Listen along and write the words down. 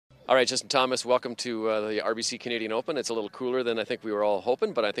All right, Justin Thomas, welcome to the RBC Canadian Open. It's a little cooler than I think we were all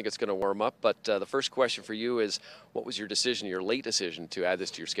hoping, but I think it's going to warm up. But the first question for you is, what was your decision, your late decision, to add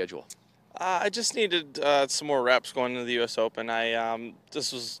this to your schedule? I just needed some more reps going into the U.S. Open. I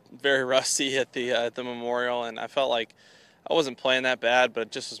just was very rusty at the Memorial, and I felt like I wasn't playing that bad, but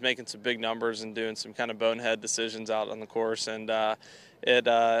just was making some big numbers and doing some kind of bonehead decisions out on the course, and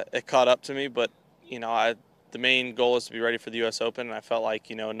it caught up to me. But the main goal is to be ready for the U.S. Open, and I felt like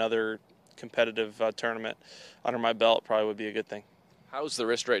another competitive tournament under my belt probably would be a good thing. How's the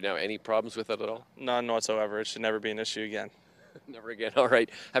wrist right now? Any problems with it at all? None whatsoever. It should never be an issue again. Never again. All right.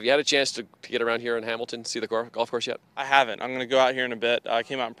 Have you had a chance to get around here in Hamilton, see the golf course yet? I haven't. I'm going to go out here in a bit. I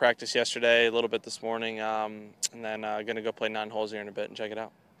came out and practiced yesterday, a little bit this morning, and then going to go play 9 holes here in a bit and check it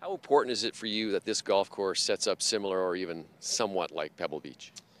out. How important is it for you that this golf course sets up similar or even somewhat like Pebble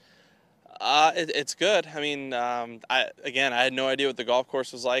Beach? It's good. I mean, I had no idea what the golf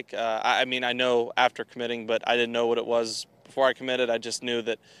course was like. I mean, I know after committing, but I didn't know what it was before I committed. I just knew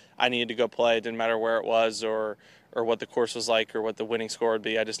that I needed to go play. It didn't matter where it was or what the course was like or what the winning score would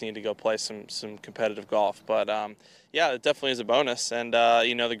be. I just needed to go play some competitive golf. But yeah, it definitely is a bonus. And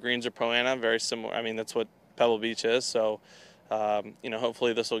the greens are Pro-Am, very similar. I mean, that's what Pebble Beach is. So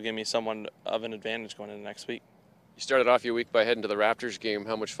hopefully this will give me somewhat of an advantage going into next week. You started off your week by heading to the Raptors game.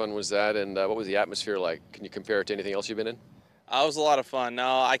 How much fun was that, and what was the atmosphere like? Can you compare it to anything else you've been in? It was a lot of fun.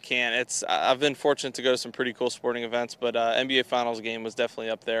 No, I can't. I've been fortunate to go to some pretty cool sporting events, but NBA Finals game was definitely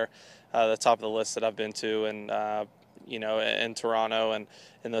up there, the top of the list that I've been to, and in Toronto, and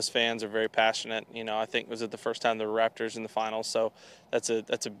those fans are very passionate. I think it was the first time the Raptors in the finals, so that's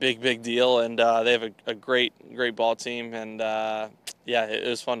a big deal, and they have a great ball team, and yeah, it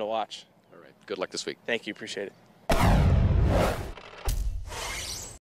was fun to watch. All right. Good luck this week. Thank you. Appreciate it.